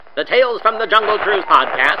The Tales from the Jungle Cruise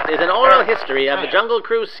podcast is an oral history of the Jungle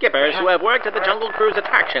Cruise skippers who have worked at the Jungle Cruise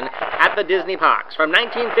attraction at the Disney parks from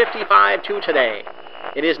 1955 to today.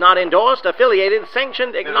 It is not endorsed, affiliated,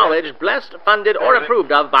 sanctioned, acknowledged, blessed, funded, or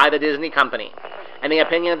approved of by the Disney Company. Any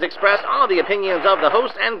opinions expressed are the opinions of the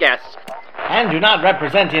host and guests, and do not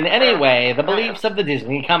represent in any way the beliefs of the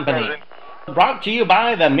Disney Company. Brought to you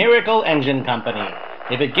by the Miracle Engine Company.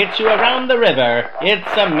 If it gets you around the river,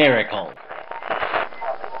 it's a miracle.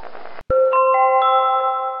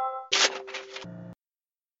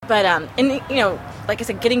 But, and, you know, like I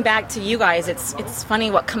said, getting back to you guys, it's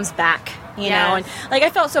funny what comes back, you know? And, like, I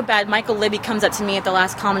felt so bad. Michael Libby comes up to me at the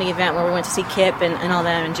last comedy event where we went to see Kip and all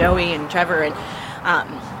them, and Joey and Trevor, and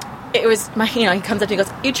it was, he comes up to me and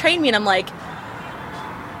goes, "You trained me," and I'm like...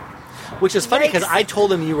 Which is funny because I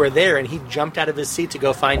told him you were there, and he jumped out of his seat to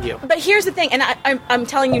go find you. But here's the thing, and I'm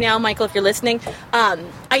telling you now, Michael, if you're listening,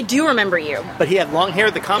 I do remember you. But he had long hair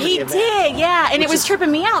at the comedy event. He did, yeah, and it was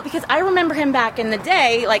tripping me out because I remember him back in the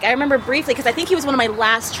day. Like, I remember briefly because I think he was one of my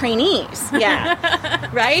last trainees. Yeah,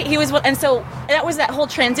 right. He was, and so that was that whole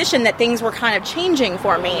transition that things were kind of changing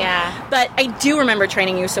for me. Yeah. But I do remember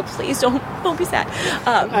training you, so please don't be sad.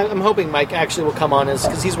 I'm hoping Mike actually will come on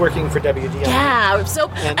because he's working for WD. Yeah,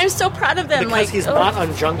 I'm so proud of them. Because he's not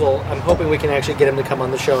on Jungle, I'm hoping we can actually get him to come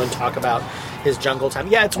on the show and talk about his Jungle time.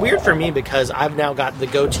 Yeah, it's weird for me because I've now got the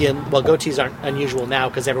goatee, and goatees aren't unusual now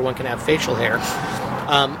because everyone can have facial hair.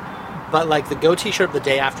 But like the goatee showed up the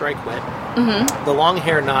day after I quit. Mm-hmm. The long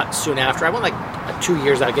hair not soon after. I went like 2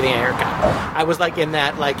 years without getting a haircut. I was like in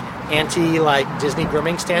that like anti Disney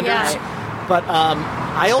grooming standards. Yeah. But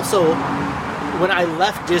I also, when I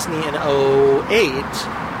left Disney in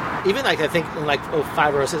 2008. Even like I think in like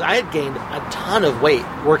 05 or 06, I had gained a ton of weight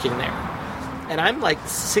working there. And I'm like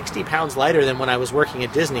 60 pounds lighter than when I was working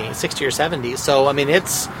at Disney, 60 or 70. So, I mean, it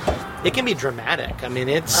can be dramatic. I mean,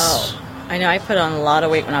 it's... Oh, I know. I put on a lot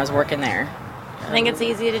of weight when I was working there. I think it's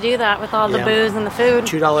easy to do that with all the booze and the food.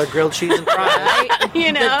 $2 grilled cheese and fries. Right?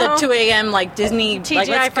 The 2 a.m. like Disney...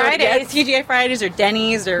 TGI Fridays. TGI Fridays or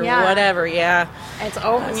Denny's or whatever, yeah. It's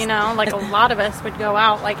open, like a lot of us would go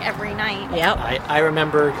out like every night. Yep. I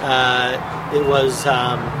remember it was...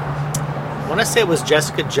 I want to say it was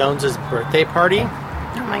Jessica Jones's birthday party.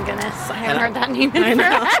 Oh my goodness, I haven't heard that name in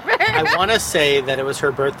forever. I want to say that it was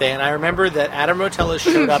her birthday, and I remember that Adam Rotella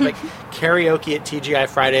showed up at karaoke at TGI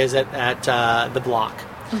Fridays at the Block,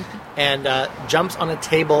 and jumps on a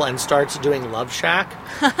table and starts doing Love Shack,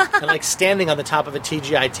 and like standing on the top of a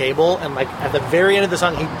TGI table, and like at the very end of the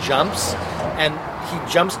song he jumps, and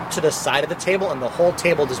he jumps to the side of the table, and the whole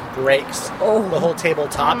table just breaks, the whole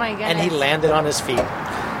tabletop, and he landed on his feet.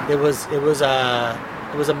 It was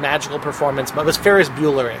a magical performance, but it was Ferris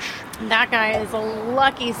Bueller-ish. That guy is a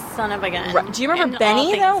lucky son of a gun. Right. Do you remember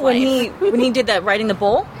Benny though when he did that riding the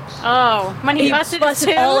bull? Oh, when he busted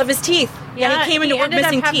all of his teeth. Yeah, he came into work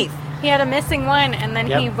missing teeth. He had a missing one, and then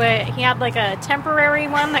he had like a temporary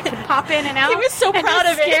one that could pop in and out. He was so proud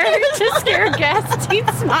of it. To scare guests, he'd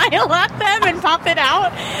smile at them and pop it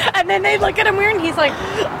out, and then they'd look at him weird, and he's like,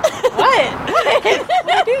 "What? What do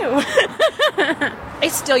I do?" I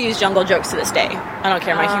still use jungle jokes to this day. I don't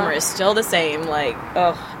care. My humor is still the same. Like,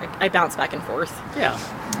 I bounce back and forth. Yeah.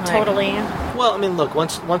 Totally. Well, I mean, look,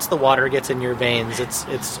 once the water gets in your veins,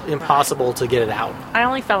 it's impossible to get it out. I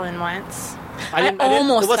only fell in once. It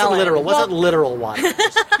wasn't literal. It wasn't literal water.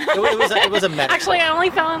 It was a metaphor. Actually, I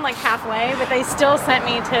only fell in like halfway, but they still sent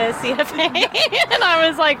me to CFA, and I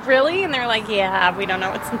was like, "Really?" And they're like, "Yeah, we don't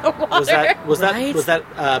know what's in the water." Was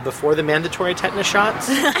that before the mandatory tetanus shots?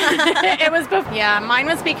 It was before. Yeah, mine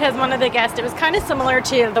was because one of the guests. It was kind of similar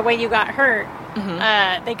to the way you got hurt.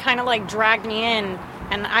 Mm-hmm. They kind of like dragged me in.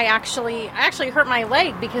 And I actually hurt my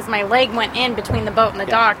leg because my leg went in between the boat and the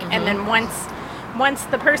dock, and then once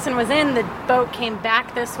the person was in, the boat came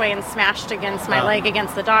back this way and smashed against my leg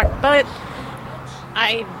against the dock. But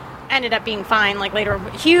I ended up being fine. Like later,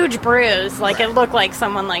 huge bruise. Like it looked like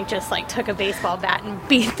someone like just like took a baseball bat and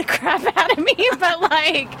beat the crap out of me.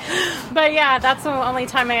 But yeah, that's the only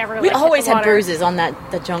time I ever. We always had bruises on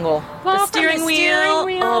the jungle. Well, the steering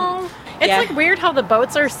wheel. It's like weird how the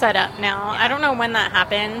boats are set up now. I don't know when that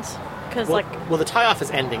happened. Well, the tie-off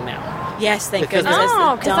is ending now. Yes, thank goodness.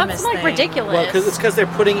 Because that's like ridiculous. Well, it's because they're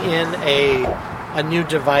putting in a new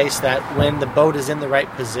device that when the boat is in the right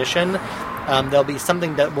position, there'll be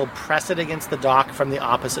something that will press it against the dock from the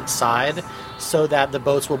opposite side so that the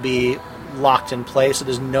boats will be locked in place, so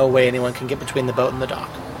there's no way anyone can get between the boat and the dock.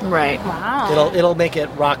 Right. Wow. It'll make it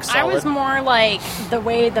rock solid. I was more like the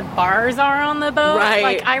way the bars are on the boat. Right.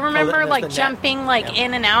 Like I remember there's the like net. jumping like Yep.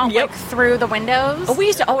 in and out Yep. like through the windows. Oh, we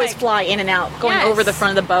used to always Like, fly in and out, going Yes. over the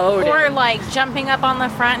front of the boat. Or and like jumping up on the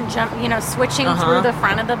front and switching Uh-huh. through the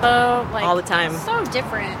front of the boat. Like All the time. So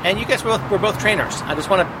different. And you guys were both trainers. I just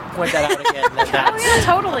want to point that out again. That Oh that's, yeah,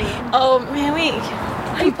 totally. oh, man, we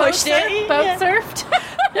pushed Boat it. surfed.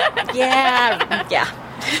 Yeah. Yeah.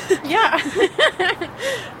 Yeah.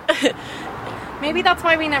 Maybe that's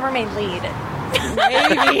why we never made lead.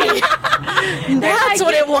 Maybe. That's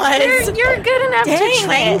what it was. You're good enough Dang to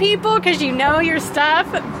train it. people because you know your stuff,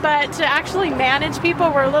 but to actually manage people,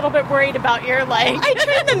 we're a little bit worried about your like. I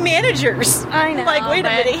trained the managers. I know, Like, wait a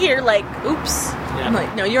but- minute here. Like, oops. I'm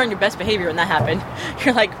like, no, you're on your best behavior when that happened.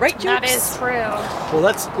 You're like, right, That Jukes? is true. well,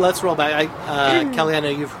 let's roll back. Kelly, I know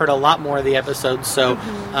you've heard a lot more of the episodes. So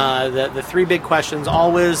the three big questions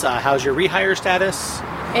always: how's your rehire status?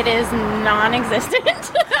 It is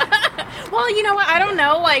non-existent. Well, you know what? I don't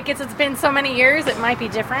know. Like, it's been so many years, it might be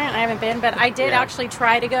different. I haven't been, but I did Yeah. actually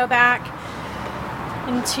try to go back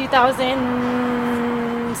in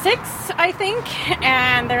 2006, I think,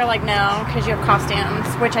 and they're like, no, because you have costumes,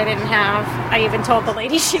 which I didn't have. I even told the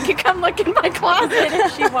lady she could come look in my closet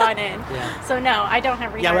if she wanted. Yeah. So no, I don't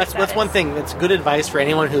have rehire Yeah, that's status. one thing. That's good advice for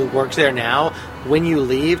anyone who works there now. When you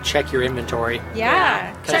leave, check your inventory.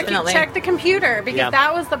 Yeah, Definitely. check the computer because Yeah.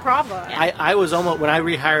 that was the problem. I was almost, when I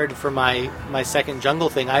rehired for my second jungle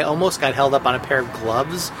thing, I almost got held up on a pair of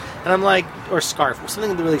gloves, and I'm like, or scarf,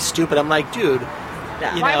 something really stupid. I'm like, dude,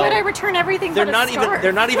 Yeah. you Why know, would I return everything? they're but a not scarf?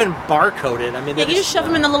 even barcoded. I mean, Yeah, they're you just shove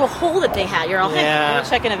them in the little hole that they had. You're all, hey, Yeah. we'll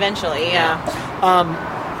check in eventually. Yeah.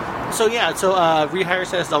 So rehire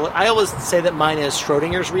status. I always say that mine is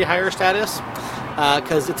Schrodinger's rehire status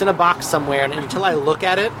because it's in a box somewhere, and until I look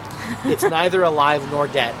at it, it's neither alive nor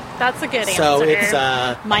dead. That's a good answer. So it's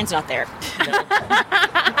Mine's not there.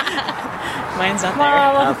 Mine's not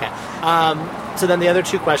Well, okay. So then the other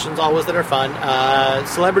two questions, always that are fun,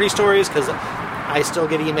 celebrity stories, because I still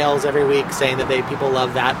get emails every week saying that people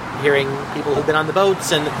love that, hearing people who've been on the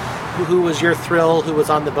boats, and who was your thrill, who was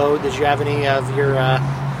on the boat. Did you have any of your,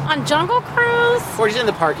 on Jungle Cruise, or just in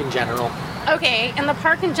the park in general? okay, in the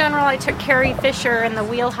park in general, I took Carrie Fisher in the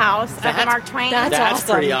wheelhouse of That's- Mark Twain. that's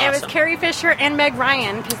awesome. pretty It was awesome. Carrie Fisher and Meg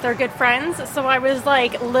Ryan because they're good friends. So I was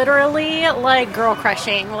like literally like girl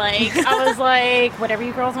crushing. Like I was like, whatever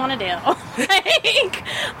you girls want to do. Like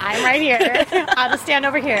I'm right here. I'll just stand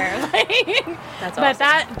over here. Like, That's but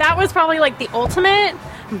awesome. that was probably like the ultimate.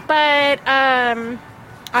 But on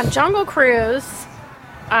Jungle Cruise,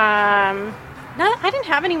 no, I didn't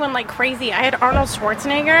have anyone like crazy. I had Arnold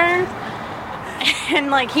Schwarzenegger. And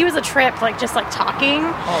like he was a trip, like just like talking.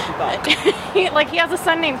 Oh, God. he has a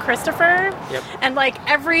son named Christopher. Yep. And like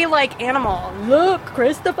every like animal, look,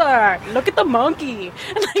 Christopher, look at the monkey.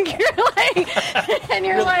 And like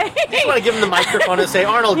you're like, You just want to give him the microphone and say,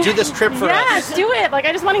 Arnold, do this trip for yes, us. do it. Like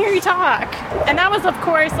I just want to hear you talk. And that was of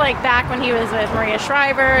course like back when he was with Maria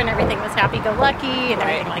Shriver and everything was happy-go-lucky and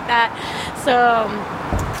everything like that. So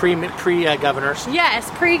Pre-governors. yes,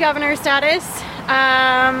 pre-governor status.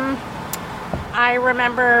 I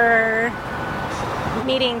remember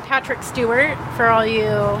meeting Patrick Stewart, for all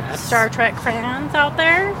you Star Trek fans out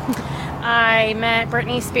there. I met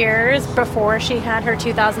Britney Spears before she had her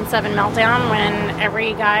 2007 meltdown when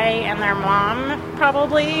every guy and their mom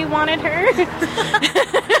probably wanted her.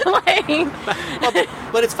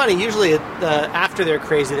 But it's funny, usually after they're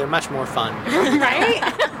crazy, they're much more fun. Right?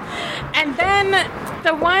 And then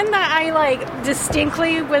the one that I like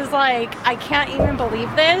distinctly was like, I can't even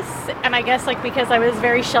believe this, and I guess like because I was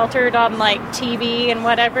very sheltered on like TV and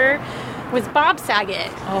whatever, was Bob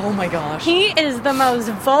Saget. Oh, my gosh. He is the most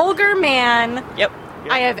vulgar man Yep.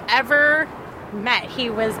 I have ever met. He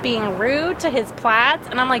was being rude to his plaids,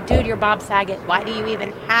 and I'm like, dude, you're Bob Saget. Why do you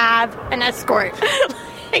even have an escort?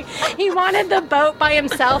 Like, he wanted the boat by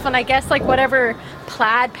himself, and I guess like whatever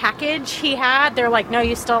plaid package he had, they're like, no,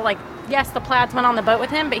 you still like, yes, the plaids went on the boat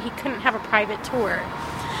with him, but he couldn't have a private tour.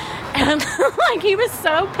 And like he was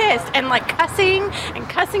so pissed and like cussing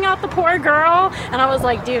out the poor girl, and I was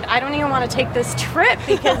like, dude, I don't even want to take this trip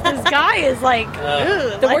because this guy is like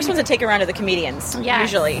ugh, The like- worst ones to take around are the comedians, Yes.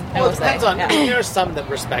 usually. I Well, will it depends say. on. Yeah. There are some that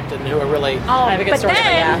respect it and who are really. Oh, I have a good but story, but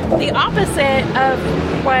then yeah. the opposite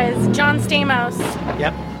of was John Stamos.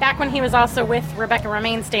 Yep. Back when he was also with Rebecca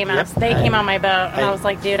Romaine Stamos, Yep. they came on my boat, and I- I was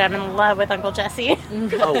like, dude, I'm in love with Uncle Jesse.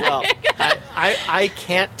 Oh well. I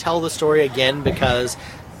can't tell the story again because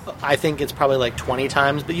I think it's probably like 20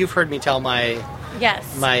 times. But you've heard me tell my Yes.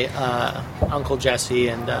 Uncle Jesse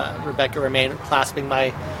and Rebecca Romaine clasping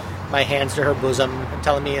my my hands to her bosom and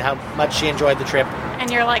telling me how much she enjoyed the trip. And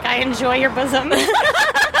you're like, I enjoy your bosom.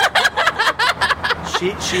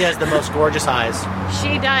 She has the most gorgeous eyes.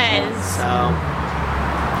 She does.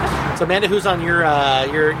 So Amanda, who's on your My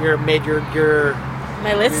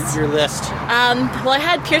list? your list? Well, I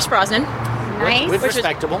had Pierce Brosnan. Nice. With Which was-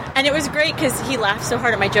 respectable. And it was great because he laughed so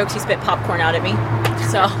hard at my jokes, he spit popcorn out at me.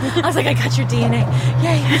 So I was like, I got your DNA.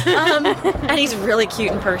 Yay. And he's really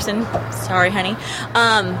cute in person. Sorry, honey.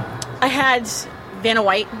 I had Vanna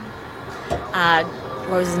White.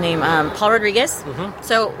 What was his name? Paul Rodriguez. Mm-hmm.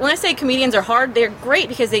 So when I say comedians are hard, they're great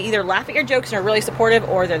because they either laugh at your jokes and are really supportive,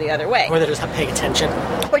 or they're the other way. Or they're just not paying attention.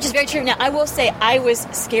 Which is very true. Now, I will say I was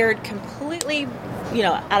scared completely,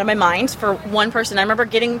 out of my mind for one person. I remember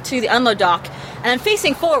getting to the unload dock, and I'm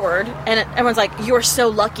facing forward, and everyone's like, "You're so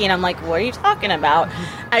lucky," and I'm like, "What are you talking about?"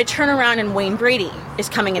 I turn around, and Wayne Brady is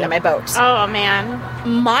coming into my boat. Oh, man.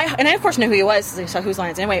 And I, of course, knew who he was. I saw Whose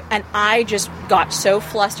Line Is It Anyway, and I just got so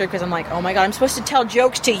flustered because I'm like, "Oh my God, I'm supposed to tell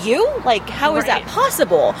jokes to you? Like, how is that Right.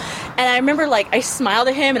 possible?" And I remember, I smiled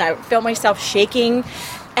at him, and I felt myself shaking,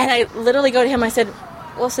 and I literally go to him, I said,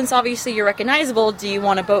 "Well, since obviously you're recognizable, do you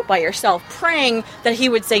want a boat by yourself?" Praying that he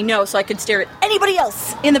would say no so I could stare at anybody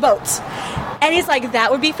else in the boat. And he's like,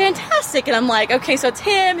 "That would be fantastic." And I'm like, okay, so it's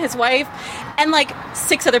him, his wife, and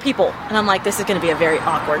 6 other people. And I'm like, this is going to be a very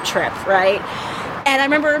awkward trip, right? And I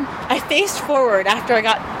remember I faced forward after I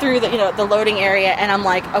got through the loading area, and I'm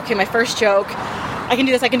like, okay, my first joke, I can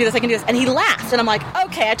do this, I can do this, I can do this. And he laughed, and I'm like,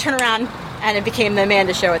 okay. I turn around, and it became the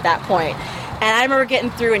Amanda Show at that point. And I remember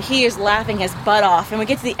getting through, and he is laughing his butt off. And we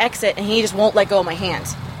get to the exit, and he just won't let go of my hand.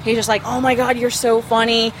 He's just like, "Oh my God, you're so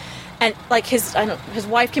funny." And his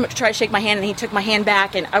wife came up to try to shake my hand, and he took my hand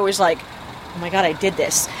back, and I was like, "Oh my God, I did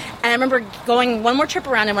this." And I remember going one more trip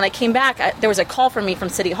around, and when I came back, there was a call from me from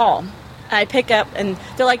City Hall. And I pick up, and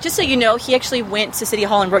they're like, "Just so you know, he actually went to City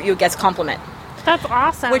Hall and wrote you a guest compliment." That's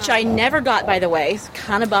awesome. Which I never got, by the way.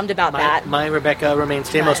 Kind of bummed about that. My Rebecca Romaine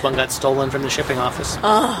Stamos one got stolen from the shipping office.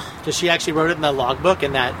 Oh. Because she actually wrote it in the logbook,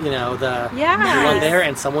 and that, the Yes. one there,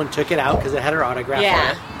 and someone took it out because it had her autograph Yeah. on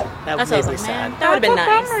it. That That's made what I me was like, sad. man, that would have been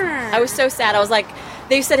That's a nice. bummer. I was so sad. I was like,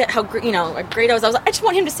 they said how great I was. I was like, I just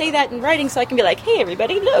want him to say that in writing so I can be like, "Hey,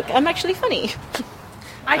 everybody, look, I'm actually funny."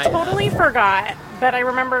 I totally forgot, but I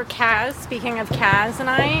remember Kaz, speaking of Kaz and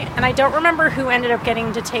I don't remember who ended up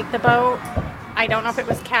getting to take the boat. I don't know if it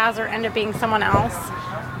was Kaz or ended up being someone else,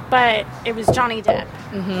 but it was Johnny Depp.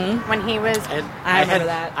 Mm-hmm. When he was... And I remember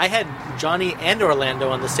that. I had Johnny and Orlando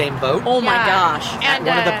on the same boat. Oh my Yeah. gosh. And,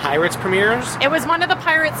 One of the Pirates premieres. It was one of the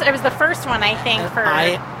Pirates. It was the first one, I think, for...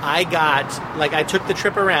 I got, I took the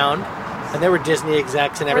trip around, and there were Disney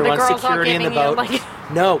execs and Were the everyone, girls all security in the giving you, boat.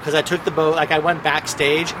 No, because I took the boat, I went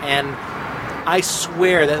backstage, and I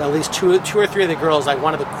swear that at least two or three of the girls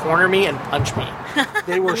wanted to corner me and punch me.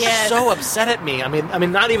 They were Yes. so upset at me. I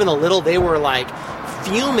mean, not even a little. They were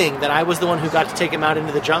fuming that I was the one who got to take him out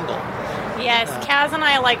into the jungle. Yes, Kaz and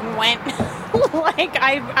I went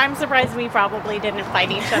I'm surprised we probably didn't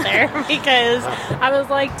fight each other because I was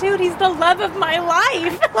like, dude, he's the love of my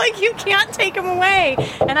life. You can't take him away.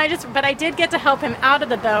 And but I did get to help him out of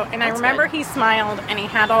the boat, and I remember he smiled and he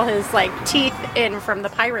had all his teeth in from the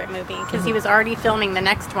pirate movie because he was already filming the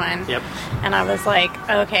next one. Yep. And I was like,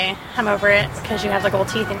 okay, I'm over it because you have gold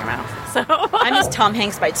teeth in your mouth. So I missed Tom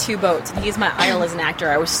Hanks by 2 boats, and he's my idol as an actor.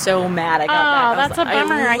 I was so mad I got that. Oh, I was that's a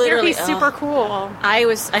bummer. I hear literally- he's super cool. I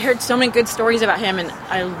heard so many good stories about him, and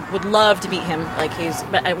I would love to meet him.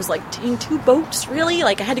 But I was like, dang, 2 boats, really?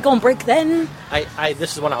 I had to go and break then.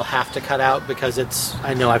 This is one I'll have to cut out because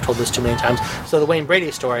I know I've told this too many times. So the Wayne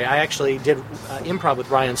Brady story, I actually did improv with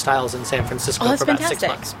Ryan Stiles in San Francisco Oh, that's for about fantastic.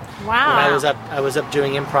 6 months. Wow. When I was up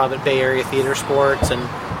doing improv at Bay Area Theater Sports and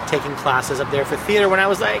taking classes up there for theater when I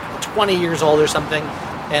was 20 years old or something.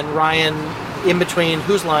 And Ryan, in between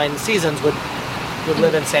Whose Line seasons, would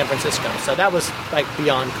live in San Francisco. So that was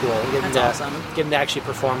beyond cool. That's awesome. Getting to actually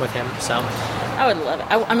perform with him. So I would love it.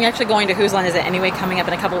 I'm actually going to Whose Line Is It Anyway coming up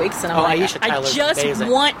in a couple of weeks, and I'm Aisha I Tyler's just amazing.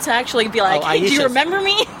 want to actually be like, hey, do you Aisha's- remember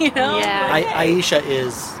me? Yeah. Aisha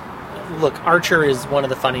is... Look, Archer is one of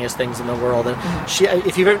the funniest things in the world, and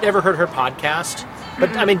if you've ever heard her podcast,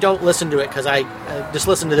 but don't listen to it because I just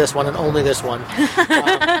listen to this one and only this one.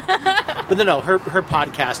 But no, her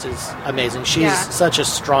podcast is amazing. She's such a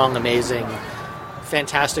strong, amazing,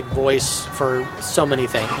 fantastic voice for so many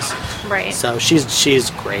things. Right. So she's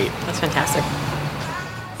great. That's fantastic.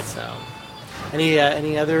 So, any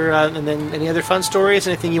other fun stories?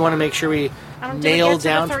 Anything you want to make sure we Did we nail get to the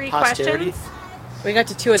down for 3 posterity? questions? We got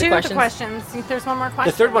to two of the questions. Think there's one more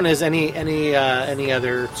question. The third one is any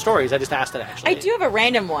other stories. I just asked it, actually. I do have a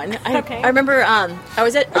random one. Okay. I remember I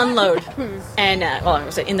was at Unload, and I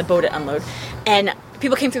was in the boat at Unload, and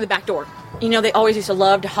people came through the back door. You know, they always used to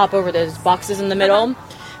love to hop over those boxes in the middle.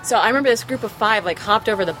 So I remember this group of 5 hopped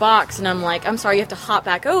over the box, and I'm like, I'm sorry, you have to hop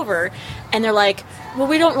back over. And they're like, well,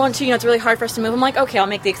 we don't want to, it's really hard for us to move. I'm like, okay, I'll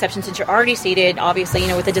make the exception since you're already seated, obviously,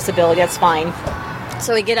 with a disability, that's fine.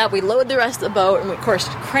 So we get up, we load the rest of the boat, and we, of course,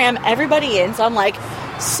 cram everybody in. So I'm like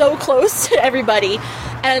so close to everybody.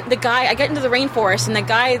 And I get into the rainforest, and the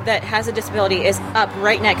guy that has a disability is up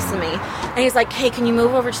right next to me. And he's like, hey, can you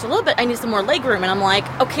move over just a little bit? I need some more leg room. And I'm like,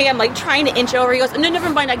 okay, I'm trying to inch over. He goes, no, never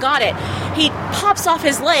mind, I got it. He pops off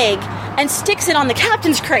his leg and sticks it on the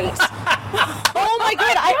captain's crate. Oh my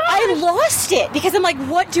God, I lost it because I'm like,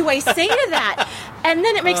 what do I say to that? And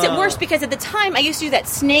then it makes it worse because at the time I used to do that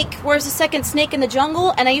snake, where's the second snake in the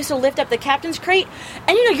jungle? And I used to lift up the captain's crate.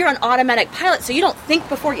 And you're on automatic pilot, so you don't think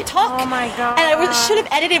before you talk. Oh my God. And I should have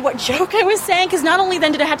edited what joke I was saying, because not only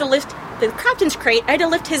then did I have to lift the captain's crate, I had to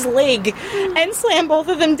lift his leg and slam both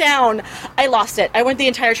of them down. I lost it. I went the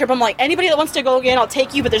entire trip. I'm like, anybody that wants to go again, I'll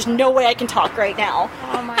take you, but there's no way I can talk right now.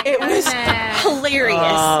 Oh my It goodness. was hilarious.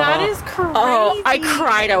 That is crazy. Oh, I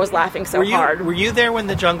cried. I was laughing so hard. Were you there when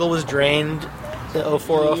the jungle was drained, the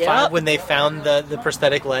 0405, Yep. when they found the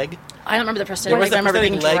prosthetic leg? I don't remember the prosthetic leg. I remember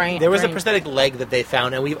being There was a prosthetic leg that they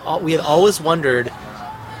found, and we had always wondered,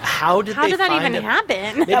 how did that even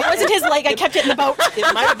happen? That wasn't his leg. I kept it in the boat.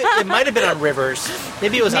 It might have been on Rivers.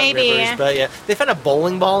 Maybe it was on Rivers, but yeah. They found a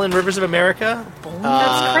bowling ball in Rivers of America.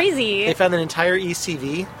 That's crazy. They found an entire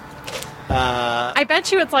ECV. I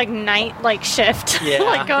bet you it's night shift,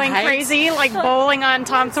 Yeah. going Right? crazy, bowling on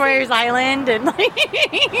Tom Sawyer's Island, and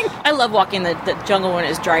I love walking the jungle when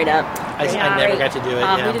it's dried up. I never got to do it.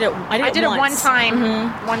 Yeah. We did it. I did it one once. time.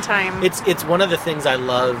 Mm-hmm. One time. It's one of the things I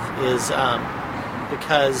love is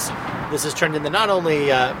because this has turned into not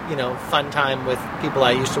only fun time with people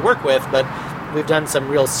I used to work with, but we've done some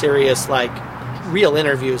real serious real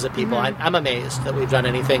interviews of people. Mm-hmm. I'm amazed that we've done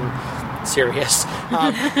anything serious,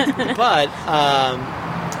 but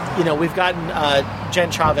we've gotten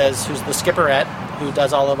Jen Chavez, who's the skipperette, who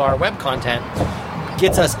does all of our web content,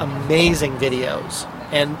 gets us amazing videos.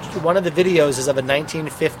 And one of the videos is of a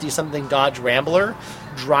 1950-something Dodge Rambler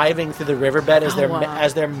driving through the riverbed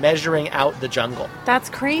as they're measuring out the jungle. That's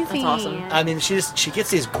crazy. That's awesome. I mean, she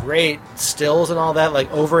gets these great stills and all that,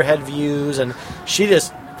 overhead views, and she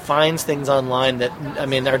just finds things online that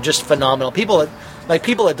are just phenomenal. People at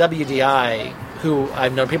WDI, who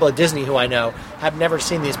I've known, people at Disney who I know, have never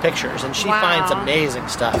seen these pictures, and she finds amazing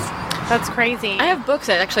stuff. That's crazy. I have books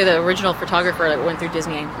that actually the original photographer that went through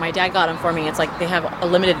Disney. My dad got them for me. It's they have a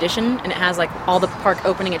limited edition, and it has all the park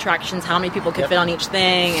opening attractions, how many people could fit on each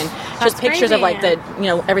thing, and just pictures crazy. of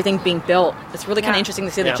the everything being built. It's really kind of interesting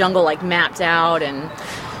to see the jungle mapped out and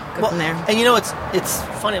go from there. And it's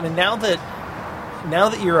funny. I mean, now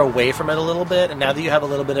that you're away from it a little bit, and now that you have a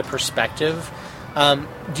little bit of perspective,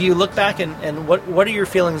 do you look back and what are your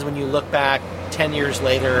feelings when you look back 10 years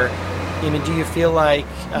later? I mean, do you feel like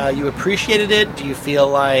you appreciated it? Do you feel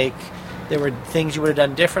like there were things you would have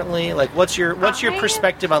done differently? What's your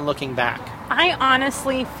perspective on looking back? I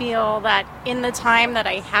honestly feel that in the time that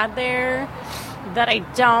I had there, that I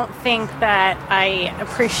don't think that I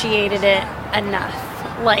appreciated it enough.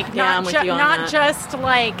 Not just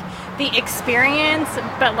the experience,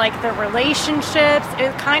 but the relationships.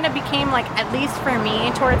 It kind of became at least for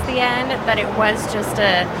me towards the end, that it was just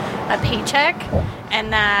a paycheck,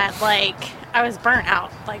 and that I was burnt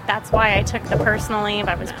out. That's why I took the personal leave.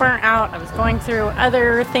 I was burnt out. I was going through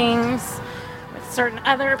other things with certain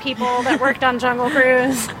other people that worked on Jungle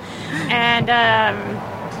Cruise, and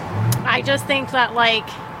I just think that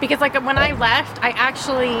because when I left, I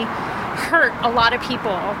actually hurt a lot of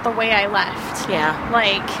people the way I left. Yeah.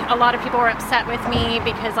 A lot of people were upset with me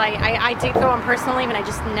because I did go on personal leave and I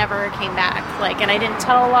just never came back. And I didn't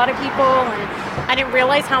tell a lot of people, and I didn't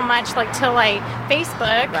realize how much till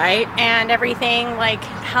Facebook right and everything,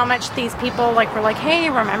 how much these people were hey,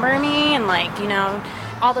 remember me, and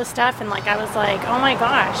all this stuff, and I was oh my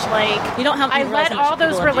gosh, you don't have. I let all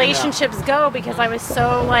those relationships go because I was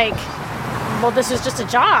so well, this was just a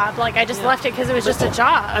job. I just left it because it was just a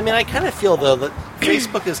job. I mean, I kind of feel, though, that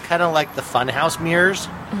Facebook is kind of like the funhouse mirrors.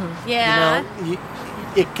 Mm-hmm. Yeah.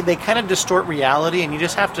 They kind of distort reality, and you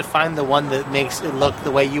just have to find the one that makes it look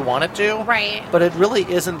the way you want it to. Right. But it really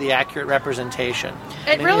isn't the accurate representation.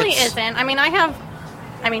 It really isn't. I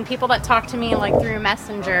mean, people that talk to me through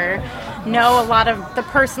Messenger know a lot of the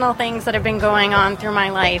personal things that have been going on through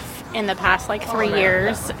my life. in the past like 3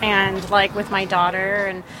 years, and like with my daughter,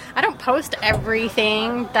 and I don't post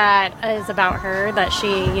everything that is about her, that she,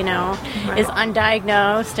 you know, is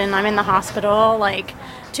undiagnosed and I'm in the hospital. Like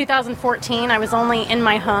 2014, I was only in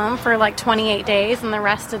my home for like 28 days, and the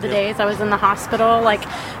rest of the days I was in the hospital. Like,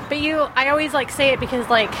 but I always like say it because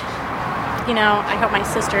like, you know, I hope my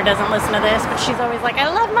sister doesn't listen to this, but she's always like,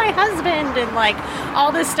 I love my husband, and like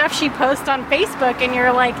all this stuff she posts on Facebook, and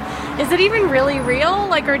you're like, is it even really real?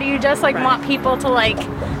 Like, or do you just like want people to like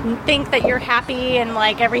think that you're happy and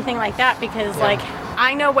like everything like that? Because like,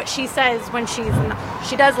 I know what she says when she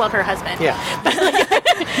does love her husband. Yeah.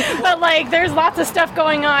 But like, there's lots of stuff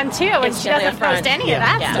going on too, and she doesn't post any of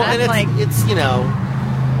that stuff. Well, and it's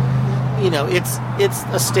you know, it's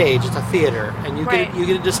a stage, it's a theater, and you get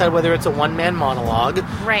to decide whether it's a one-man monologue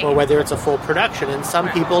or whether it's a full production. And some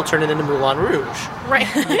people turn it into Moulin Rouge. Right.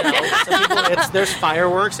 You know, some people, there's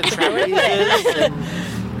fireworks and trapezes,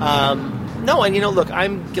 and no, and you know, look,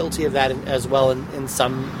 I'm guilty of that as well in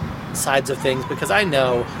some sides of things, because I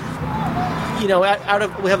know, you know,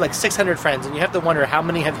 we have like 600 friends, and you have to wonder how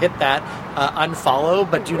many have hit that unfollow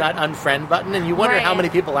but do not unfriend button, and you wonder how many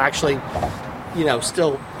people actually, you know,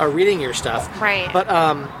 still are reading your stuff. Right. But,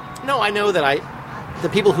 no, I know that the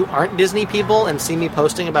people who aren't Disney people and see me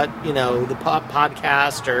posting about, you know, the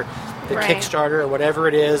podcast or the Kickstarter or whatever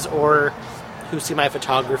it is, or who see my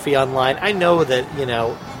photography online, I know that, you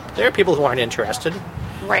know, there are people who aren't interested.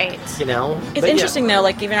 Right. You know? It's interesting, though,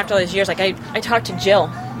 like, even after all these years, like, I talked to Jill,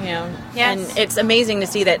 you know, and it's amazing to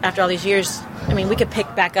see that after all these years, I mean, we could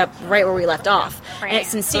pick back up right where we left off. And it's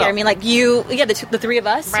sincere. I mean, like, the three of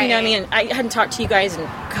us, you know, I mean, I hadn't talked to you guys in,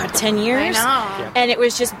 10 years. I know. And it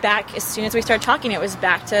was just back, as soon as we started talking, it was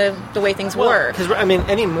back to the way things were. Because, I mean,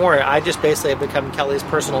 anymore, I just basically have become Kelly's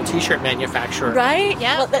personal T-shirt manufacturer. Right?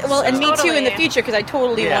 Yeah. Well, and me too in the future, because I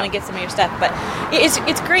totally want to get some of your stuff. But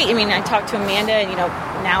it's great. I mean, I talked to Amanda, and, you know,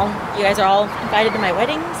 now you guys are all invited to my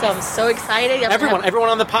wedding, so I'm so excited. Everyone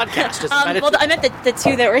on the podcast is invited. Well, I meant the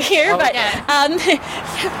two that were here, but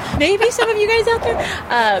maybe some of you guys out there.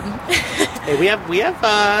 Hey, we have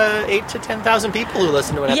 8,000 to 10,000 people who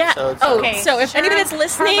listen to an episode. So. Okay. So if anybody that's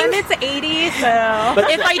listening, it's 80. So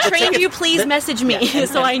but if I trained you, please message me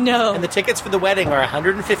so I know. And the tickets for the wedding are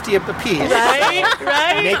 $150 a piece.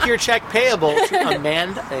 Right. Make your check payable to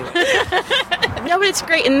Amanda. No, but it's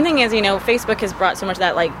great. And the thing is, you know, Facebook has brought so much of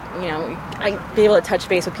that, like, you know, I be able to touch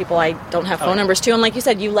base with people I don't have phone numbers to. And like you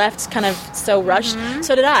said, you left kind of so rushed. Mm-hmm.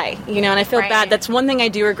 So did I, you know, and I feel bad. That's one thing I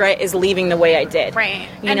do regret, is leaving the way I did. Right.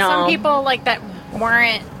 You know, some people like that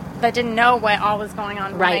didn't know what all was going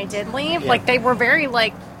on when I did leave. Yeah. Like, they were very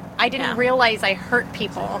like, I didn't realize I hurt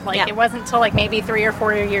people. Like, it wasn't until like maybe 3 or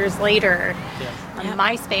 4 years later on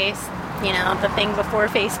MySpace, you know, the thing before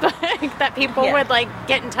Facebook, that people would like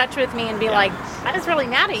get in touch with me and be like, I was really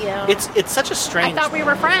mad at you. It's such a strange... I thought we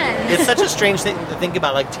were friends. It's such a strange thing to think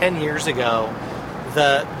about. Like 10 years ago,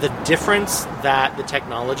 the difference that the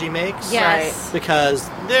technology makes. Yes. Because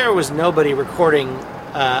there was nobody recording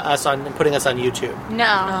us on and putting us on YouTube.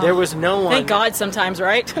 No. There was no one. Thank God sometimes,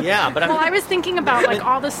 right? Yeah, but I was thinking about like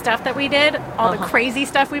all the stuff that we did, all the crazy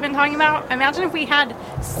stuff we've been talking about. Imagine if we had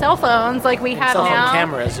cell phones like we have now.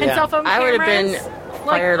 Cameras, and cell phone cameras. I would have been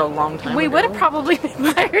fired a long time ago. We would have probably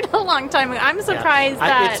been fired a long time ago. I'm surprised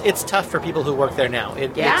that... It's tough for people who work there now.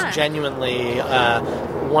 It's genuinely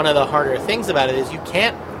one of the harder things about it is you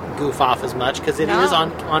can't goof off as much because it is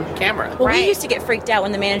on camera. Well, we used to get freaked out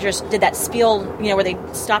when the managers did that spiel, you know, where they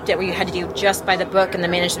stopped it, where you had to do just by the book and the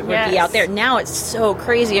manager would be out there. Now it's so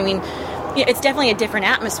crazy. I mean, it's definitely a different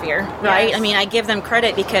atmosphere, right? Yes. I mean, I give them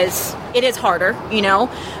credit because it is harder, you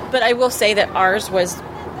know, but I will say that ours was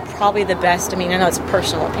probably the best. I mean, I know it's a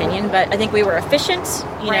personal opinion, but I think we were efficient.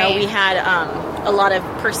 You know, we had a lot of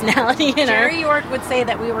personality in Jerry York would say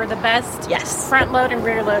that we were the best front load and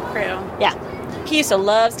rear load crew. Yeah. He used to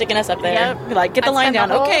love sticking us up there. Yep. Like, get the line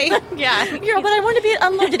down. Okay. Girl, but I want to be at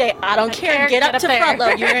unload today. I don't care. Get up to front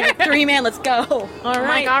load. You're in a 3-man. Let's go. All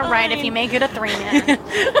right. All right. If you make it a 3-man.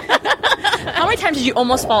 How many times did you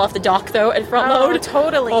almost fall off the dock, though, at front load?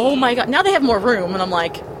 Totally. Oh, my God. Now they have more room, and I'm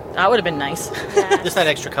like, that would have been nice. Yes. Just that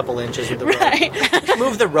extra couple inches with the rope.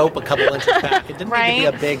 Move the rope a couple inches back. It didn't need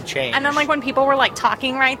to be a big change. And then, like, when people were, like,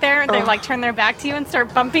 talking right there, they, like, turn their back to you and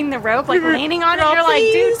start bumping the rope, like, leaning on it. You're like,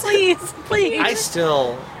 dude, please.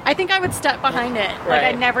 I think I would step behind it. Like,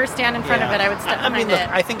 I'd never stand in front of it. I would step behind it.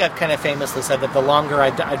 I think I've kind of famously said that the longer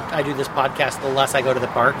I do this podcast, the less I go to the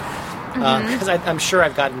park. Because I'm sure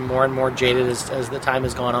I've gotten more and more jaded as the time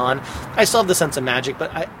has gone on. I still have the sense of magic,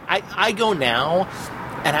 but I go now,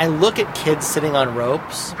 and I look at kids sitting on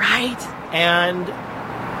ropes. Right. And,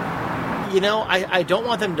 I don't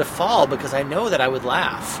want them to fall because I know that I would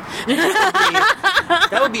laugh.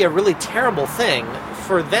 That would be a really terrible thing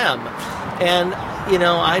for them. And,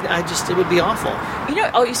 it would be awful.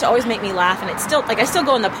 It used to always make me laugh, and it's still, I still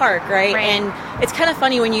go in the park, right? And it's kind of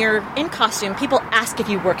funny when you're in costume, people ask if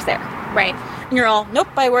you work there. Right. And you're all, nope,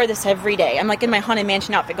 I wear this every day. I'm like in my Haunted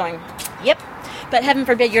Mansion outfit going, yep. But heaven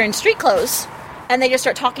forbid you're in street clothes, and they just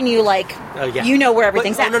start talking to you like, you know where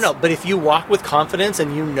everything's at. No. But if you walk with confidence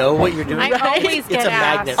and you know what you're doing, I always get it's a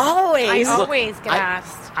asked. magnet. Always. I always get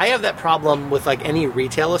asked. I have that problem with any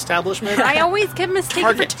retail establishment. I always get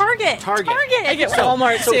mistaken for Target. I get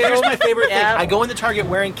Walmart so too. Here's my favorite thing. Yep. I go into Target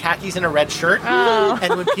wearing khakis and a red shirt,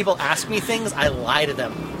 and when people ask me things, I lie to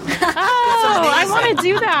them. I want to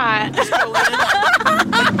do that.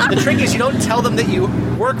 The trick is you don't tell them that you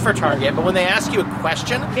work for Target, but when they ask you a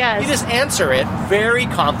question, you just answer it very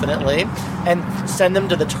confidently and send them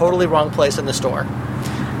to the totally wrong place in the store.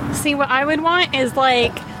 See, what I would want is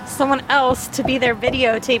someone else to be there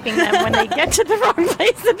videotaping them when they get to the wrong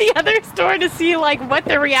place at the other store to see what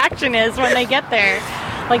their reaction is when they get there.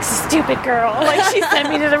 Stupid girl, she sent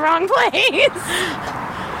me to the wrong place.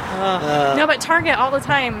 No, but Target all the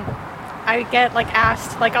time I get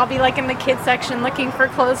asked, I'll be in the kids section looking for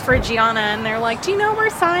clothes for Gianna, and they're like, do you know where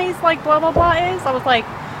size blah blah blah is? I was like,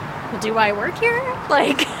 do I work here?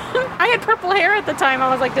 I had purple hair at the time. I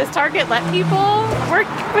was like, does Target let people work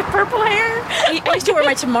with purple hair? I used to wear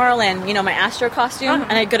my Tomorrowland, my Astro costume,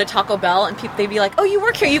 and I'd go to Taco Bell, and they'd be like, oh, you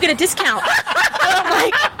work here, you get a discount.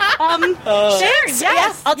 I'm like, sure,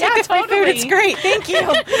 yes, I'll take this for food, it's great, thank you.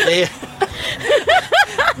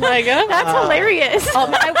 That's hilarious.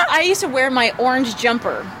 I used to wear my orange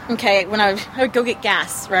jumper, okay, when I would go get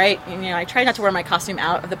gas, right? And, I tried not to wear my costume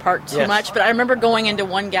out of the park too much, but I remember going into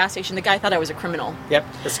one gas station, the guy thought I was a criminal. Yep.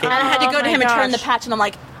 And I had to go to him and turn the patch, and I'm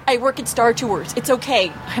like, I work at Star Tours. It's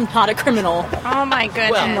okay. I'm not a criminal. Oh my goodness.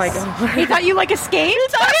 Well, oh my God. He thought you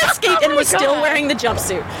escaped? I escaped and was still wearing the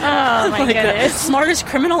jumpsuit. Oh my goodness. Smartest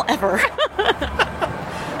criminal ever.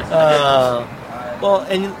 Well,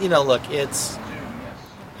 and look, it's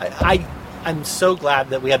I'm so glad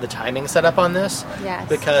that we had the timing set up on this. Yes.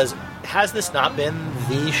 Because has this not been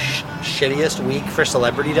the shittiest week for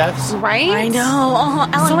celebrity deaths? Right? I know. Oh,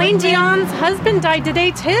 Alan Celine Rickman. Dion's husband died today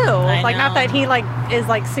too. I know. Not that he is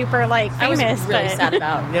super famous. I was really but sad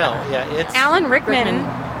about. No, yeah, it's Alan Rickman,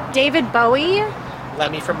 David Bowie.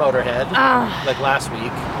 Lemmy from Motorhead, last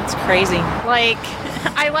week. It's crazy.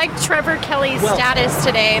 I liked Trevor Kelly's status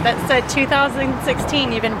today that said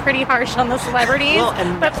 2016, you've been pretty harsh on the celebrities,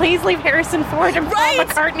 but please leave Harrison Ford and Paul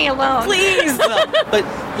McCartney alone. Please. But,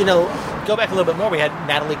 go back a little bit more. We had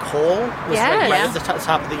Natalie Cole was right at the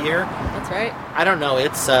top of the year. That's right. I don't know.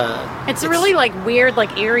 It's really weird,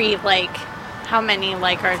 eerie, how many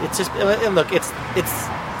are... It's just, and look, it's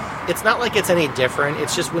not like it's any different.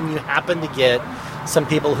 It's just when you happen to get some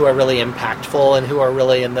people who are really impactful and who are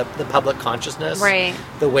really in the public consciousness, right?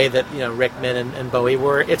 The way that Rickman and Bowie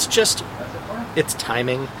were. It's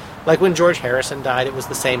timing. When George Harrison died, it was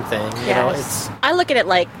the same thing. I look at it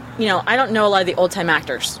I don't know a lot of the old time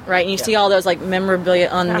actors, right? And you see all those memorabilia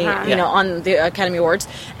on the on the Academy Awards,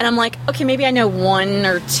 and I'm like, okay, maybe I know one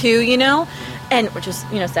or two, and which is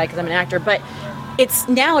sad because I'm an actor, but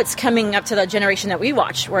it's coming up to the generation that we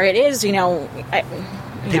watch, where it is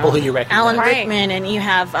people who you recognize. Alan Rickman, and you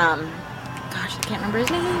have, I can't remember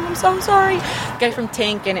his name. I'm so sorry. Guy from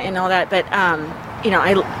Tank and all that. But,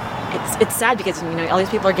 it's sad because, all these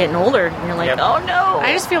people are getting older, and you're like, oh no.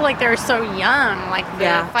 I just feel like they're so young.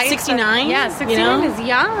 69? 69 is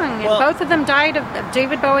young. And both of them died of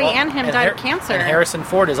David Bowie and him died of cancer. And Harrison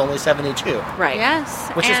Ford is only 72. Right. Yes.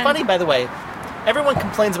 Which is funny, by the way. Everyone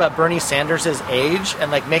complains about Bernie Sanders' age and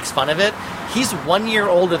makes fun of it. He's 1 year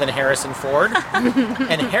older than Harrison Ford,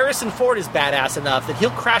 and Harrison Ford is badass enough that he'll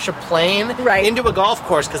crash a plane into a golf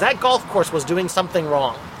course because that golf course was doing something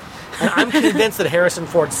wrong. And I'm convinced that Harrison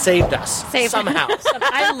Ford saved us somehow.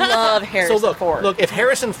 I love Harrison Ford. Look, if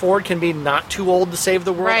Harrison Ford can be not too old to save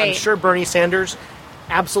the world, I'm sure Bernie Sanders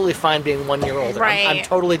absolutely fine being 1 year older. Right. I'm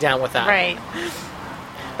totally down with that. Right.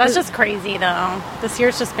 That's just crazy, though. This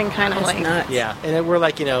year's just been kind of nuts. Yeah, and we're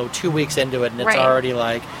 2 weeks into it, and it's already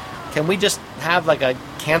can we just have a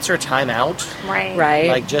cancer timeout?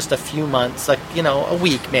 Right. Just a few months, a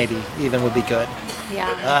week maybe even would be good.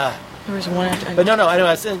 Yeah. There was one after. But no, I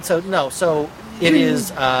know. So it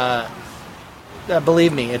is.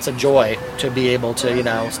 Believe me, it's a joy to be able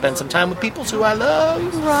to spend some time with people who I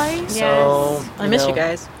love. Right. So I miss you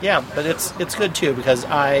guys. Yeah, but it's good too because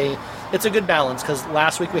I it's a good balance, because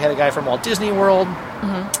last week we had a guy from Walt Disney World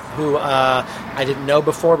who I didn't know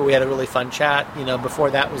before, but we had a really fun chat. Before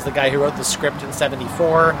that was the guy who wrote the script in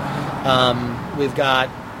 '74. We've got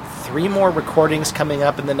 3 more recordings coming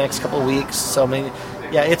up in the next couple of weeks. So,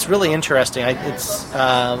 yeah, it's really interesting. It's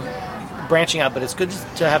branching out, but it's good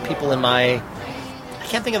to have people in my... I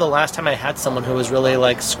can't think of the last time I had someone who was really,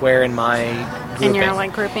 like, square in my grouping. In your,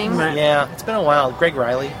 like, grouping? Right. Yeah, it's been a while. Greg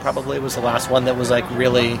Riley probably was the last one that was, like,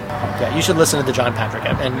 really... Yeah, you should listen to the John Patrick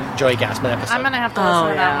and Joey Gassman episode. I'm going to have to listen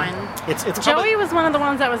to that one. It's Joey probably, was one of the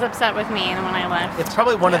ones that was upset with me when I left. It's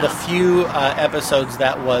probably one of the few episodes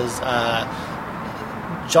that was...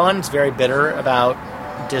 John's very bitter about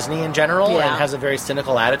Disney in general and has a very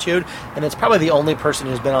cynical attitude, and it's probably the only person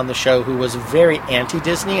who's been on the show who was very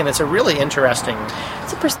anti-Disney, and it's a really interesting...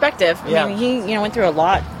 It's a perspective. Yeah. I mean, he went through a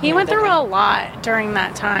lot. He went through a lot during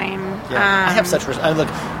that time. Yeah. I have such... look,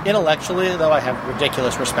 intellectually, though, I have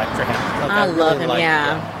ridiculous respect for him. Like, I love really him, like,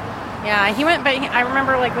 Yeah, he went, but I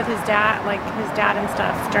remember, like, with his dad and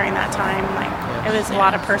stuff during that time, like, it was a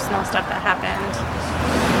lot of personal stuff that happened.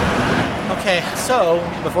 Okay, so,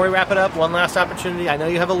 before we wrap it up, one last opportunity. I know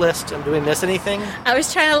you have a list. Do we miss anything? I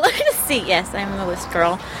was trying to look to see. Yes, I'm the list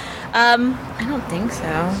girl. I don't think so.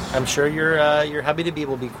 I'm sure your hubby-to-be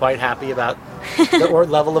will be quite happy about the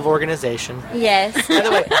level of organization. Yes. By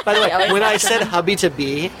the way, always when I talk said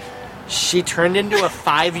hubby-to-be, she turned into a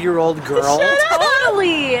 5-year-old girl.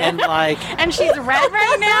 Totally. And, like... And she's red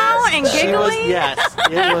right now and giggling.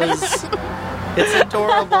 It's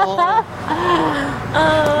adorable.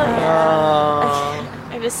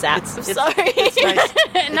 I just sat. I'm sorry. It's nice.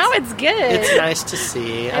 No, it's good. It's nice to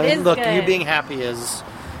see. I mean, is look, you good. being happy is...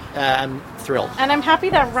 I'm thrilled. And I'm happy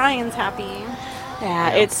that Ryan's happy.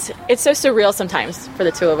 Yeah, it's so surreal sometimes for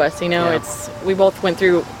the two of us. Yeah. We both went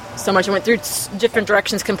through so much and went through different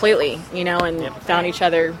directions completely. And found each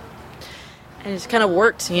other. And it just kind of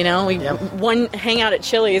worked, We one hang out at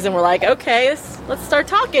Chili's and we're like, okay, let's start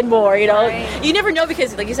talking more, Right. You never know,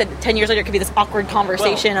 because, like you said, 10 years later it could be this awkward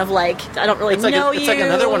conversation of like, I don't really know you. It's like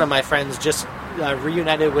another one of my friends just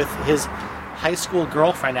reunited with his high school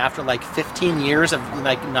girlfriend after like 15 years of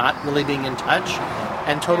like not really being in touch,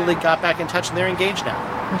 and totally got back in touch, and they're engaged now.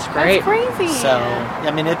 That's great. That's crazy. So,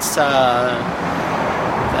 I mean, it's that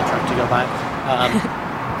truck to go by.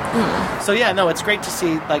 So yeah, no, it's great to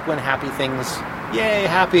see like when happy things, yay,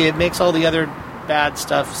 happy. It makes all the other bad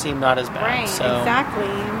stuff seem not as bad. Right, so,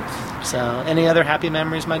 exactly. So, any other happy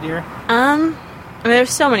memories, my dear? I mean,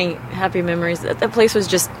 there's so many happy memories. That place was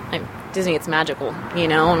just Disney. It's magical,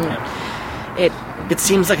 And It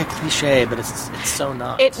seems like a cliche, but it's so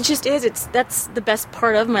not. It just is. That's the best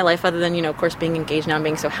part of my life, other than of course, being engaged now and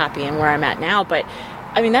being so happy and where I'm at now. But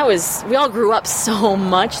I mean, we all grew up so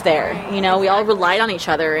much there. We all relied on each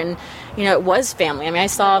other, and it was family. I mean, I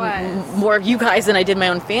saw more of you guys than I did my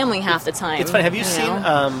own family half the time. It's funny. Have you seen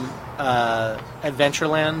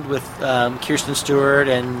Adventureland with Kirsten Stewart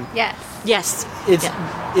and? Yes.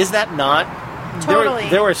 Is that not? Totally.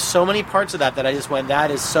 There were so many parts of that I just went,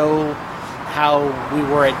 that is so how we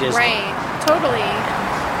were at Disney. Right. Totally.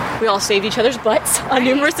 We all saved each other's butts on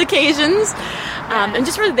numerous occasions. And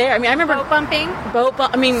just were there. I mean, I remember... Boat bumping.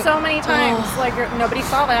 I mean... So many times. Like, nobody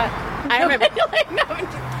saw that. I remember...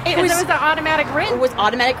 It was the automatic written. It was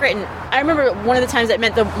automatic written. I remember one of the times that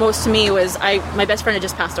meant the most to me was my best friend had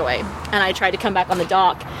just passed away. And I tried to come back on the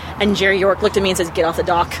dock. And Jerry York looked at me and says, "Get off the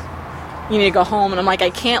dock. You need to go home." And I'm like, "I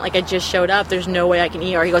can't. Like, I just showed up. There's no way I can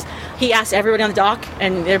ER." He asked everybody on the dock.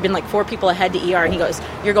 And there had been like 4 people ahead to ER. And he goes,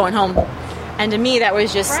 "You're going home." And to me, that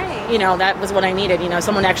was just, that was what I needed.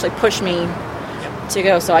 Someone actually pushed me to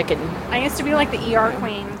go so I could... I used to be like the ER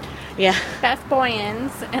queen. Yeah. Beth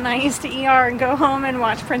Boyens. And I used to ER and go home and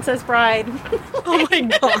watch Princess Bride. Oh my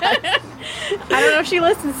God. I don't know if she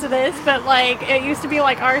listens to this, but like, it used to be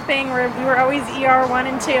like our thing where we were always ER 1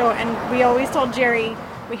 and 2. And we always told Jerry,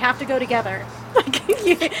 we have to go together. Like,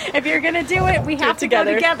 if you're going to do it, we have to go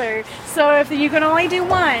together. So if you can only do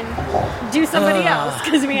one, do somebody else,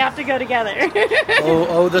 because we have to go together.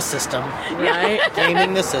 the system. Right?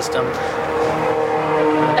 Gaming the system.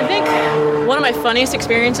 I think one of my funniest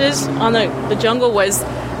experiences on the jungle was,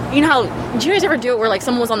 how, did you guys ever do it where like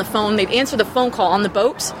someone was on the phone, they'd answer the phone call on the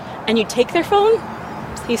boat, and you take their phone?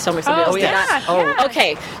 Please tell me somebody else did that. Yeah.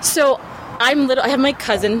 Okay, so... I have my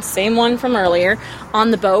cousin, same one from earlier, on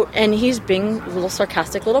the boat, and he's being a little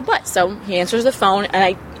sarcastic little butt. So he answers the phone,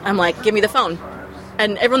 and I'm like, "Give me the phone."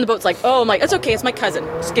 And everyone on the boat's like, "Oh," I'm like, "It's okay, it's my cousin.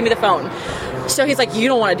 Just give me the phone." So he's like, "You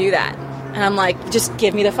don't want to do that." And I'm like, "Just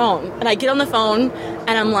give me the phone." And I get on the phone,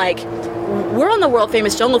 and I'm like, "We're on the world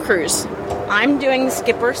famous Jungle Cruise. I'm doing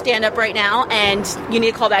Skipper stand-up right now, and you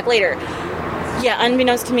need to call back later." Yeah,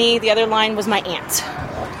 unbeknownst to me, the other line was my aunt.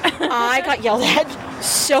 I got yelled at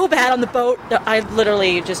so bad on the boat that I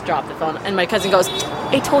literally just dropped the phone. And my cousin goes,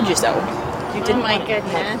 I told you so. You didn't my want it."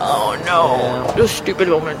 goodness. Oh, no. Those stupid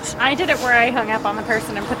moments. I did it where I hung up on the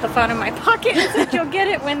person and put the phone in my pocket and said, "You'll get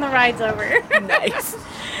it when the ride's over." Nice.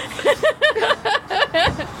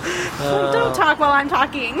 Don't talk while I'm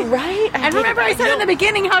talking. Right? And remember, I said in the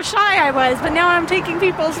beginning how shy I was, but now I'm taking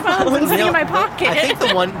people's phones and putting in my pocket. I think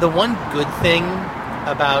the one good thing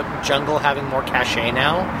about Jungle having more cachet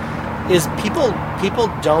now is people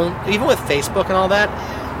don't, even with Facebook and all that,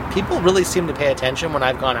 people really seem to pay attention when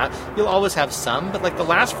I've gone out. You'll always have some, but like the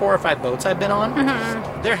last 4 or 5 boats I've been on,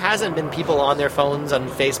 there hasn't been people on their phones on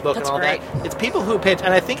Facebook and all great. that. It's people who pay attention,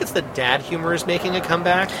 and I think it's the dad humor is making a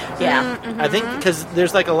comeback. Yeah. I think because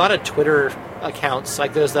there's like a lot of Twitter accounts,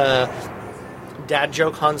 like there's the Dad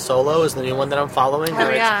Joke Han Solo is the new one that I'm following. Oh,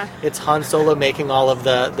 yeah. It's Han Solo making all of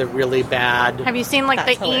the really bad... Have you seen like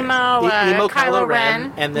That's the hilarious. emo Kylo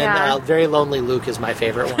Ren? And then Yeah. Very Lonely Luke is my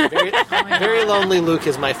favorite one. Very Lonely Luke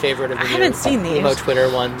is my favorite of the I new haven't seen these. emo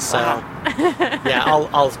Twitter ones. So yeah,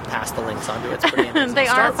 I'll pass the links on to it. It's pretty amazing. They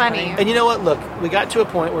are funny. And you know what? Look, we got to a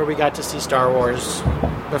point where we got to see Star Wars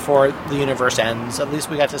before the universe ends. At least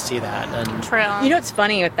we got to see that. And True. You know what's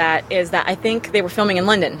funny with that is that I think they were filming in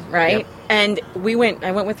London, right? Yep. And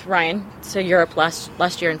I went with Ryan to Europe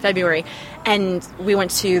last year in February, and we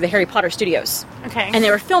went to the Harry Potter studios. Okay. And they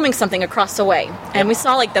were filming something across the way. And we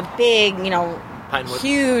saw like the big, Pinewood.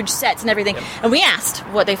 huge sets and everything. Yep. And we asked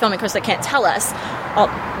what they filmed. Of course, they can't tell us.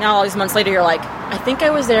 Now all these months later, you're like, I think I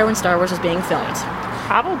was there when Star Wars was being filmed.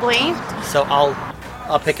 Probably. So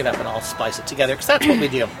I'll pick it up and I'll splice it together because that's what we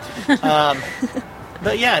do.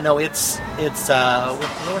 But yeah, no, it's where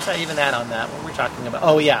was I even at on that? What were we talking about?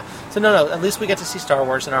 Oh yeah. So no, at least we get to see Star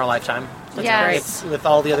Wars in our lifetime. Yes. It's with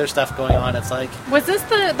all the other stuff going on. It's like Was this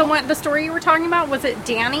the story you were talking about? Was it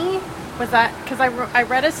Danny? Was that because I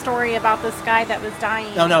read a story about this guy that was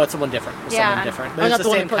dying? no, it's someone different. It's Yeah. someone different. Oh, not it's the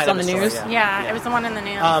one same that posted kind on of the a news? story, Yeah, it was the one in the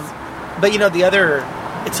news. But the other,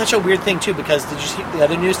 it's such a weird thing too because did you see the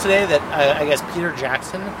other news today that I guess Peter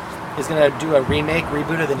Jackson is going to do a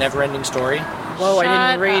reboot of the Neverending Story? Whoa, I Shut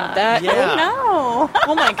didn't read up. that. Yeah. Oh no!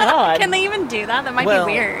 Oh my God. Can they even do that? That might Well,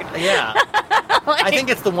 be weird. Yeah. I think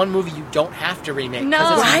it's the one movie you don't have to remake No,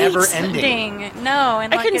 because it's Right? never ending. No,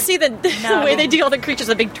 and I like couldn't it's- see the no. way they do all the creatures,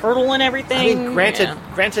 the big turtle and I everything. mean,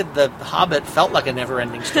 granted, The Hobbit felt like a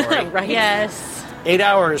never-ending story. Yeah. Right? Yes. 8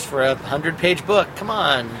 hours for a 100-page book. Come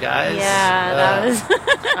on, guys. Yeah, that was.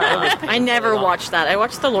 I never watched that. I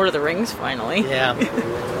watched The Lord of the Rings finally. Yeah.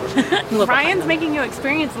 Ryan's making you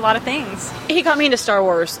experience a lot of things. He got me into Star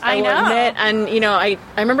Wars. I will know. admit. And I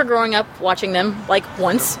remember growing up watching them like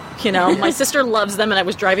once. My sister loves them, and it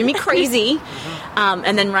was driving me crazy.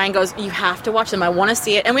 And then Ryan goes, "You have to watch them. I want to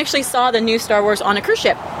see it." And we actually saw the new Star Wars on a cruise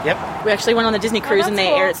ship. Yep. We actually went on the Disney cruise, and that's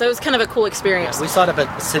they cool. aired it. So it was kind of a cool experience. We saw it up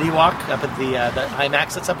at City Walk, up at the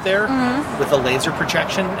IMAX that's up there with the laser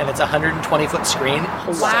projection, and it's a 120-foot screen.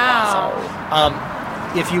 Wow.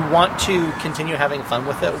 If you want to continue having fun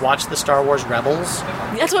with it, watch the Star Wars Rebels.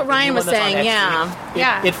 That's what The Ryan new was one that's on saying. X3. Yeah.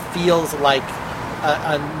 Yeah. It feels like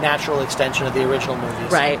a natural extension of the original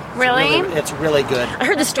movies. Right. Really? It's really good. I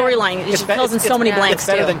heard the storyline. It just fills in so many blanks It's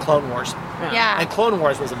better too. than Clone Wars. Yeah. And Clone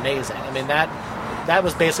Wars was amazing. I mean, that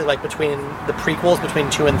was basically like between the prequels, between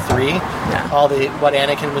 2 and 3, all what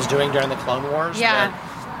Anakin was doing during the Clone Wars. Yeah.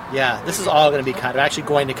 Yeah, this is all going to be cut. I'm actually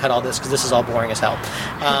going to cut all this because this is all boring as hell.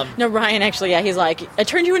 No, Ryan actually, he's like, I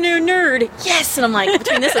turned you into a nerd. Yes, and I'm like,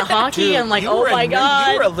 between this and hockey, Dude, I'm like, you oh were a my nerd-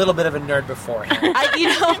 god. You were a little bit of a nerd beforehand.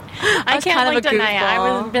 I was can't kind of a deny it.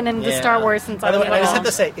 goofball. I've been into Yeah. Star Wars since By I the was way, I just little. have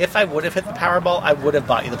to say, if I would have hit the Powerball, I would have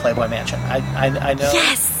bought you the Playboy Mansion. I know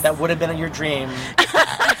Yes! that would have been your dream.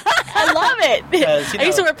 I love it. Because, I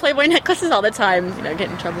used to wear Playboy necklaces all the time. Get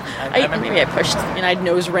in trouble. I remember. Maybe I pushed, I had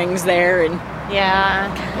nose rings there, and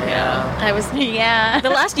Yeah. Yeah. I was Yeah. the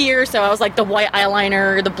last year or so. I was like the white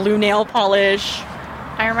eyeliner, the blue nail polish,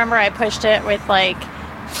 I remember I pushed it with like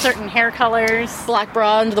certain hair colors. black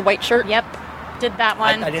bra under the white shirt. Yep. Did that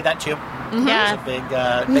one. I did that too. Yeah. It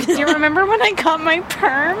was a big Do you remember when I got my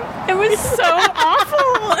perm? It was so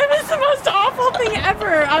awful. It was the most awful thing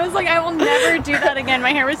ever. I was like, I will never do that again.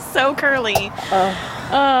 My hair was so curly.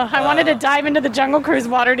 I wanted to dive into the Jungle Cruise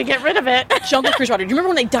water to get rid of it. Jungle Cruise water. Do you remember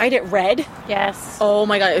when they dyed it red? Yes. Oh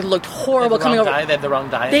my god, it looked horrible They coming had the over. wrong dye. They had the wrong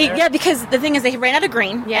dye. in They, there. yeah, because the thing is, they ran out of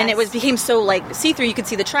green, Yes. and it became so like see-through. You could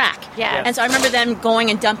see the track. Yeah. And so I remember them going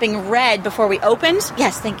and dumping red before we opened.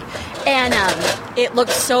 Yes, thank you. And it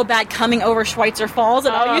looked so bad coming over Schweitzer Falls,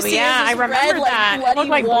 and all Oh, you see yeah, is this I remember red, that. It like, bloody looked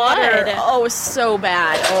like water. blood. Oh, it was so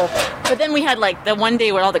bad. Oh, But then we had like the one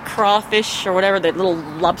day where all the crawfish or whatever, the little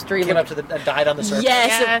lobstery Came up to died on the surface. Yes,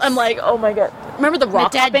 Yes. I'm like, oh my god. Remember the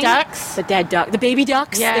rock dead hopping? ducks? The dead duck. The baby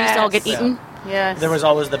ducks? They used to all get Yes. eaten. Yes. There was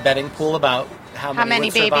always the betting pool about how many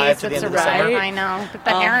would survive babies to the would end of the survive? summer. I know. But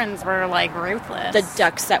the herons were like ruthless. The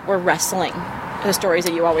ducks that were wrestling. The stories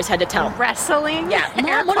that you always had to tell. wrestling. Yeah.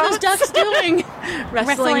 Air Mom, what are those quotes. ducks doing?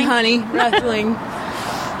 Wrestling, honey. Wrestling.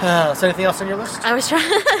 So anything else on your list? I was trying.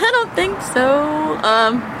 I don't think so.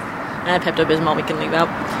 Pepto-Bismol we can leave out.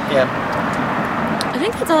 Yeah. I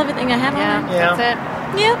think that's all everything I have Yeah, on. Yeah.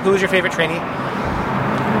 that's it. Yep. Who was your favorite trainee?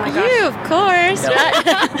 Oh my gosh. You, of course. No.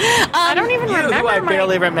 I don't even You, remember who I my...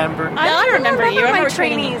 barely remember. I I don't remember you. I my remember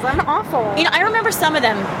training. trainees. I'm awful. You know, I remember some of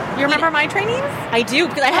them. You remember my trainees? I do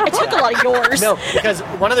because I took a lot of yours. No, because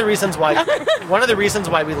one of the reasons why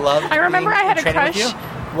we loved I remember being I had in a training with crush.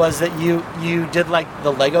 you was that you did like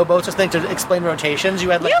the Lego boats or something to explain rotations. You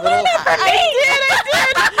had like little. I did.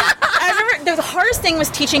 I remember the hardest thing was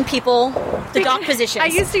teaching people the dock positions. I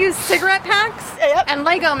used to use cigarette packs Yep. and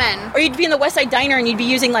Lego men. or you'd be in the West Side Diner and you'd be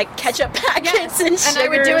using like ketchup packets and I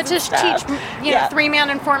would do it to sugars and teach, stuff. you know, 3-man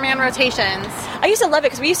and 4-man rotations. I used to love it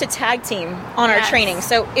because we used to tag team on our Yes. training,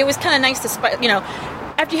 so it was kind of nice to,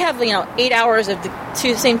 after you have 8 hours of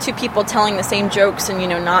the same two people telling the same jokes and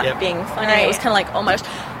not Yep. being funny, Right. it was kind of like, oh my gosh.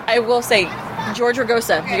 I will say, George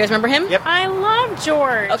Ragosa. You guys remember him? Yep. I love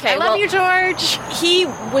George. Okay, I love well- you, George. He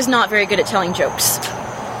was not very good at telling jokes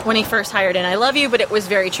when he first hired in. I love you, but it was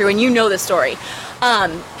very true, and you know the story.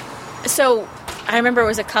 So I remember it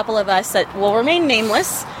was a couple of us that will remain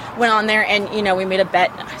nameless went on there, and we made a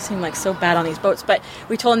bet. I seem like so bad on these boats, but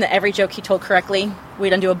we told him that every joke he told correctly,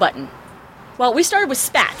 we'd undo a button. Well, we started with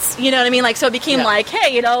spats, you know what I mean? Like, so it became Yeah. like,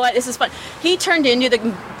 hey, you know what, this is fun. He turned into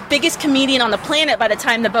the biggest comedian on the planet by the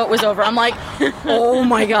time the boat was over. I'm like, oh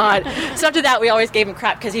my God. So after that, we always gave him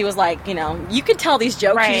crap because he was like, you could tell these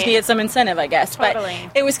jokes. You Right. just needed some incentive, I guess. Totally.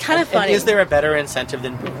 But it was kind of And funny. is there a better incentive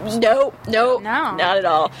than boobs? No, No. not at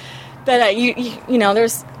all. But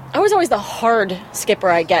I was always the hard skipper,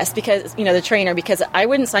 I guess, because the trainer, because I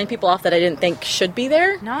wouldn't sign people off that I didn't think should be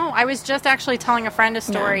there. No, I was just actually telling a friend a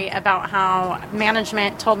story about how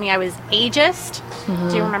management told me I was ageist.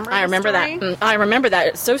 Do you remember? I the remember story? that. I remember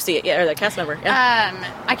that associate, or the cast member. Yeah.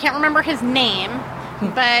 I can't remember his name,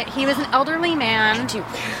 but he was an elderly man,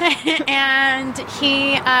 and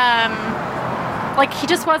he he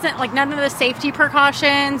just wasn't none of the safety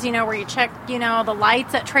precautions, where you check, the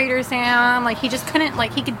lights at Trader Sam. He just couldn't,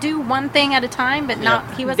 he could do one thing at a time, but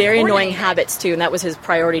not. He was Very annoying habits too, and that was his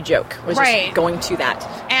priority joke. Was Right. just going to that.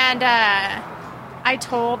 And I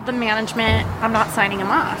told the management I'm not signing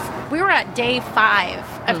him off. We were at day 5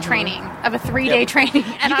 of training, of a 3-day Yep. training.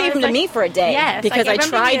 And You I gave was him to me for a day. Yes, because I gave him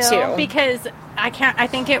tried you to. because I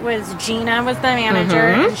think it was Gina was the manager,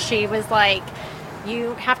 and she was like,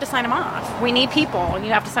 you have to sign him off. We need people.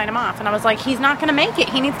 You have to sign him off. And I was like, he's not going to make it.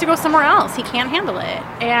 He needs to go somewhere else. He can't handle it.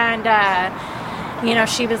 And,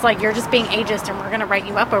 she was like, you're just being ageist and we're going to write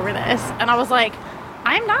you up over this. And I was like,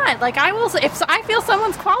 I'm not. I will. If I feel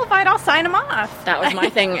someone's qualified, I'll sign him off. That was my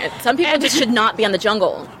thing. Some people just should not be on the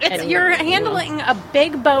jungle. You're handling a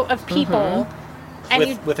big boat of people.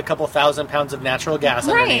 And With a couple 1,000 pounds of natural gas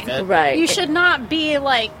underneath it. Right. You should not be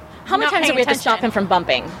How many not times did paying we have to stop attention. him from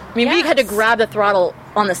bumping? I mean, we had to Yes. grab the throttle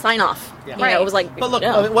on the sign-off. Yeah. It was like, But look,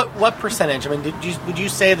 no. I mean, what percentage? I mean, would you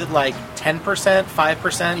say that 10%,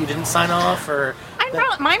 5% you didn't sign off, or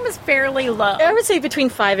Mine was fairly low. I would say between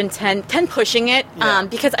 5 and 10. 10 pushing it, Yeah.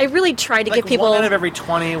 because I really tried to give people. 1 out of every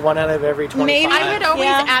 20, 1 out of every 25? Maybe I would always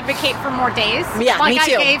Yeah. advocate for more days. Yeah, me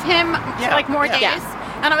too. I gave him more yeah. days. Yeah.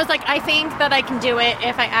 And I was like, I think that I can do it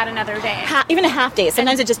if I add another day. Even a half day.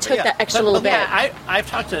 Sometimes it just took Yeah, that extra but- little but bit. I've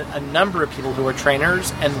talked to a number of people who are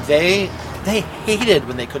trainers, and they hated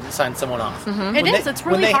when they couldn't sign someone off. It is. It's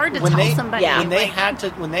really hard to tell somebody. Yeah. when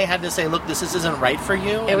they had to say, "Look, this isn't right for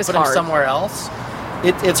you," and was put them hard. somewhere else.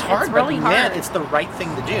 It's hard, really but man, hard. it's the right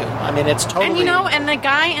thing to do. I mean, it's totally. And the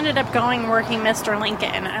guy ended up working Mr.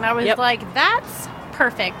 Lincoln, and I was Yep. like, that's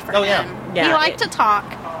perfect for Oh, yeah. him. Yeah, He liked to talk,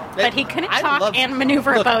 but he couldn't I talk love- and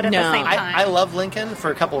maneuver look, a boat at no. the same time. I love Lincoln for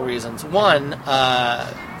a couple of reasons. One,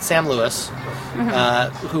 Sam Lewis,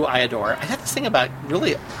 who I adore. I got this thing about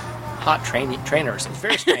really hot trainers. It's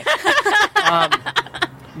very strange.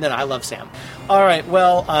 No, I love Sam. All right,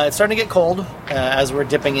 well, it's starting to get cold as we're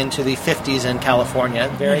dipping into the 50s in California.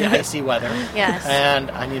 Very icy weather. Yes. And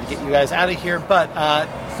I need to get you guys out of here. But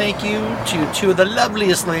thank you to two of the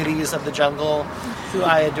loveliest ladies of the jungle, who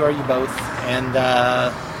I adore you both. And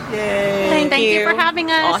yay! Thank you for having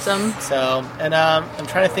us. Awesome. So, and I'm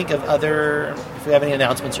trying to think of if we have any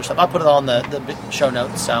announcements or stuff. I'll put it all in the show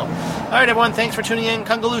notes. So, all right, everyone, thanks for tuning in.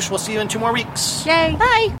 Kungaloosh, we'll see you in 2 more weeks. Yay.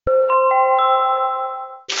 Bye.